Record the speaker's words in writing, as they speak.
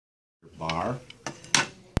bar.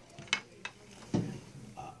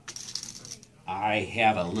 I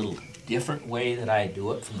have a little different way that I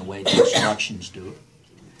do it from the way the instructions do it,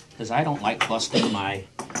 because I don't like busting my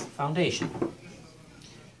foundation.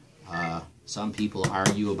 Some people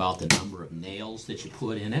argue about the number of nails that you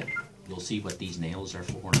put in it. You'll see what these nails are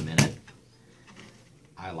for in a minute.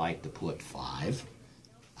 I like to put 5.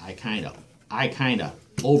 I kind of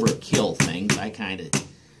overkill things. I kind of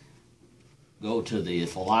go to the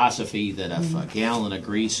philosophy that if a gallon of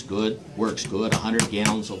grease works good, 100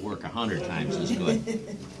 gallons will work 100 times as good.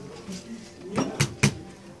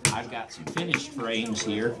 I've got some finished frames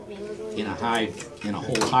here in a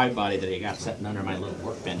whole hive body that I got sitting under my little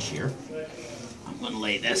workbench here. I'm going to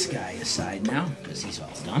lay this guy aside now because he's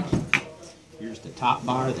all done. Here's the top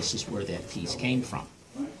bar. This is where that piece came from.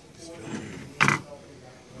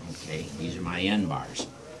 Okay, these are my end bars.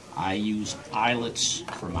 I use eyelets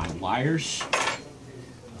for my wires.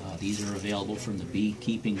 These are available from the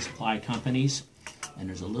beekeeping supply companies. And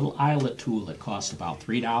there's a little eyelet tool that costs about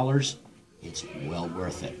 $3. It's well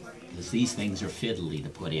worth it, because these things are fiddly to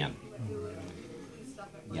put in.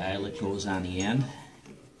 The eyelet goes on the end,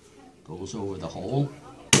 goes over the hole.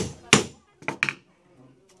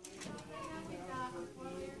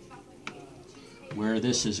 Where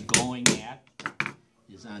this is going at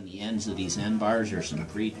is on the ends of these end bars. There's some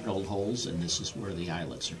pre-drilled holes, and this is where the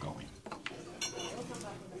eyelets are going.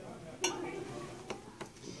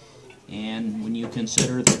 And when you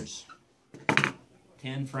consider there's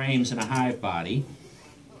 10 frames in a hive body,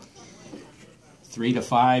 3 to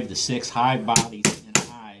 5 to 6 hive bodies in a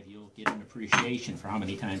hive, you'll get an appreciation for how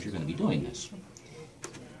many times you're going to be doing this.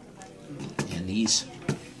 And these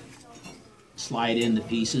slide in the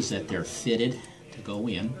pieces that they're fitted to go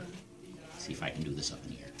in. Let's see if I can do this up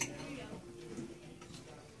in here.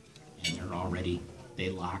 And they're already, they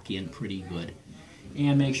lock in pretty good.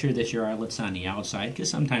 And make sure that your eyelet's on the outside, because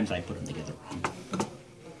sometimes I put them together wrong.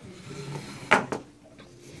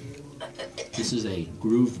 This is a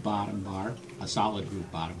grooved bottom bar, a solid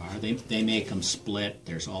grooved bottom bar. They make them split.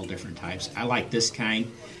 There's all different types. I like this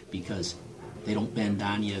kind because they don't bend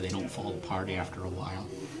on you. They don't fall apart after a while.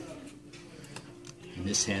 And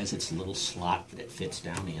this has its little slot that it fits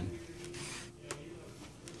down in.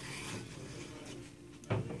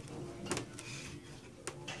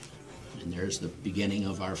 And there's the beginning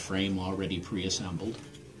of our frame already pre-assembled.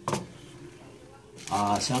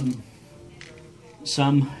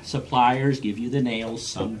 Some suppliers give you the nails,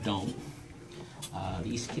 some don't.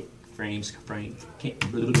 These frames, take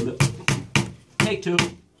two.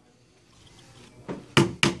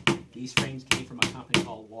 These frames came from a company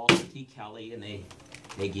called Walter T. Kelly, and they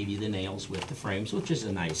give you the nails with the frames, which is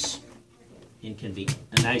a nice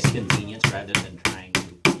convenience rather than trying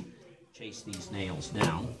to chase these nails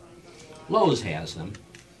down. Lowe's has them,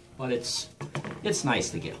 but it's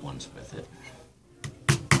nice to get ones with it.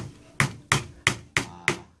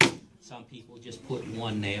 Some people just put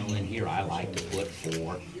one nail in here. I like to put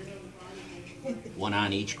 4, one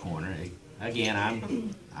on each corner. Again,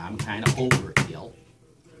 I'm kind of overkill.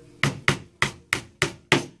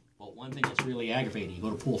 But one thing that's really aggravating, you go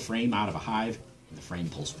to pull a frame out of a hive, and the frame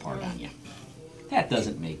pulls apart on you. That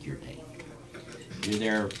doesn't make your day. You're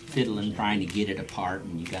there fiddling, trying to get it apart,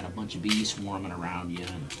 and you got a bunch of bees swarming around you,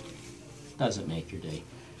 and it doesn't make your day.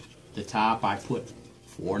 The top, I put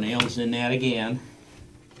 4 nails in that again,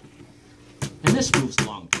 and this moves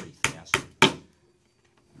along pretty fast.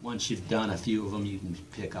 Once you've done a few of them, you can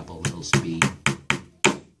pick up a little speed.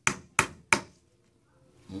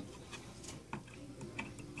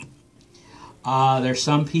 There's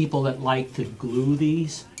some people that like to glue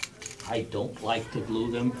these. I don't like to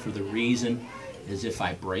glue them for the reason is if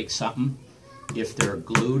I break something, if they're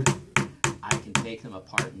glued, I can take them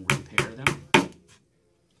apart and repair them.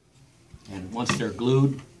 And once they're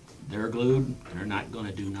glued. They're not going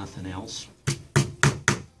to do nothing else.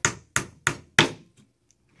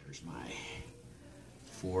 There's my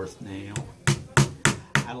 4th nail.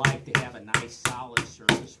 I like to have a nice solid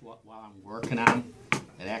surface while I'm working on it.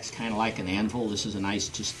 It acts kind of like an anvil. This is a nice,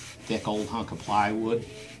 just thick old hunk of plywood.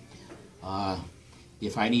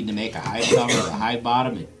 If I need to make a hive cover or a hive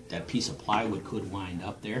bottom, that piece of plywood could wind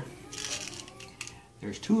up there.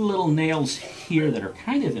 There's 2 little nails here that are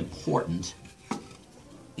kind of important,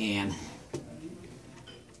 and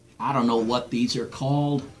I don't know what these are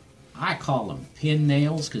called. I call them pin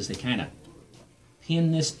nails because they kind of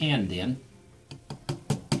pin this end in.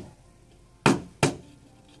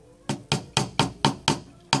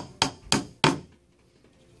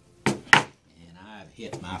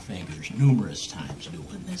 Hit my fingers numerous times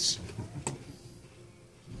doing this.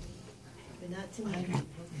 But not tonight.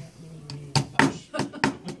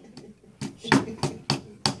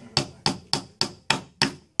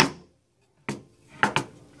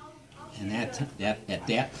 at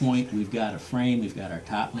that point, we've got a frame, we've got our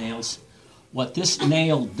top nails. What this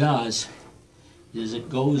nail does is it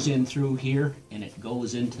goes in through here and it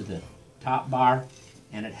goes into the top bar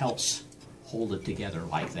and it helps hold it together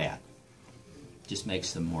like that. Just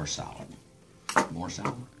makes them more solid. More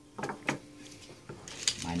solid.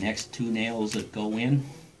 My next two nails that go in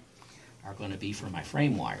are going to be for my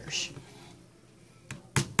frame wires.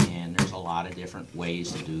 And there's a lot of different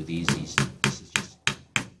ways to do these. This is just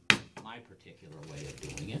my particular way of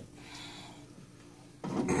doing it.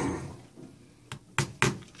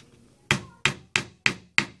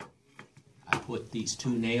 I put these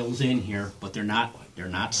two nails in here, but they're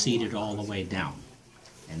not seated all the way down.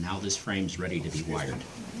 And now this frame's ready to be wired.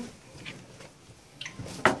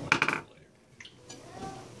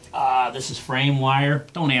 This is frame wire.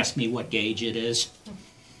 Don't ask me what gauge it is.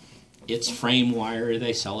 It's frame wire.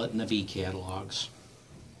 They sell it in the V catalogs.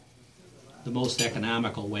 The most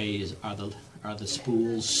economical ways are the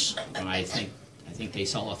spools, and I think they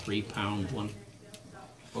sell a 3-pound one.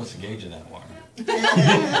 What's the gauge of that wire?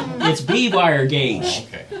 It's B wire gauge.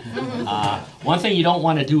 Okay. One thing you don't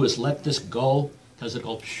want to do is let this go, because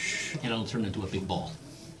it'll go and it'll turn into a big ball.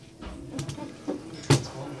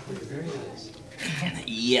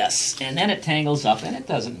 Yes, and then it tangles up and it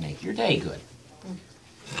doesn't make your day good.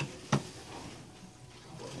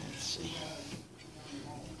 Let's see.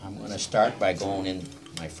 I'm going to start by going in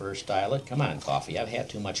my first eyelet. Come on, coffee. I've had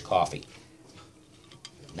too much coffee.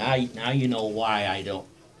 Now you know why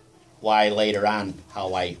later on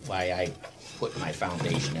why I put my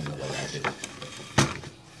foundation in the way I do.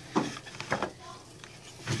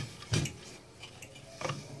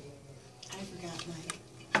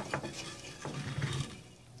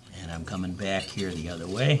 I'm coming back here the other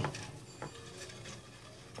way.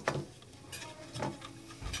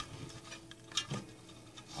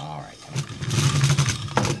 All right.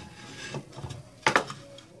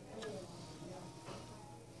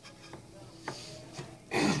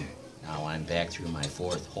 Now I'm back through my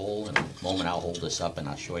fourth hole. In a moment I'll hold this up and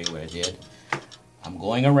I'll show you what I did. I'm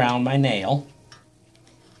going around my nail,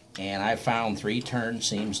 and I found 3 turns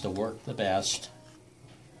seems to work the best.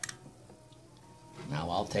 Now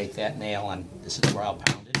I'll take that nail and this is where I'll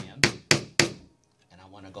pound it in. And I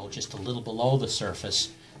want to go just a little below the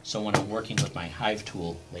surface so when I'm working with my hive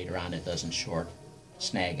tool later on it doesn't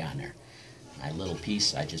snag on there. My little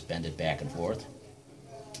piece, I just bend it back and forth.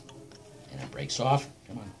 And it breaks off.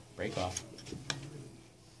 Come on, break off.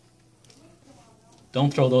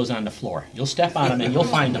 Don't throw those on the floor. You'll step on them and you'll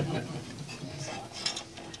find them.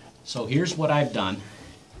 So here's what I've done.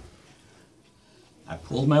 I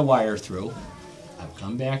pulled my wire through. I've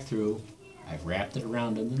come back through, I've wrapped it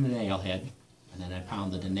around into the nail head, and then I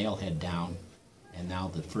pounded the nail head down, and now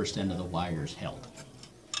the first end of the wire is held.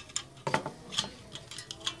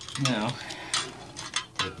 Now,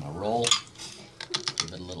 take my roll,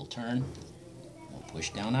 give it a little turn, we'll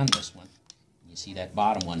push down on this one. You see that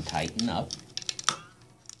bottom one tighten up.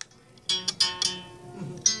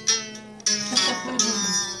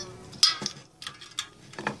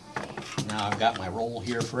 Now I've got my roll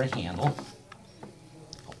here for a handle.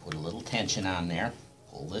 Put a little tension on there,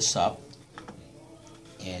 pull this up,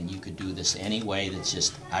 and you could do this any way. That's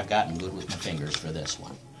just, I've gotten good with my fingers for this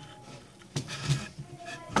one.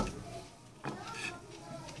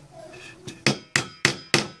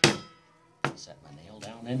 Set my nail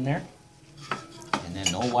down in there, and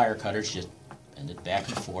then no wire cutters, just bend it back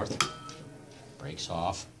and forth, breaks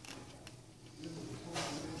off.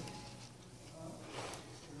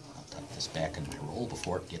 I'll tuck this back in my roll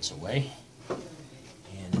before it gets away.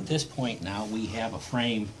 And at this point now we have a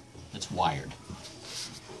frame that's wired.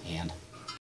 And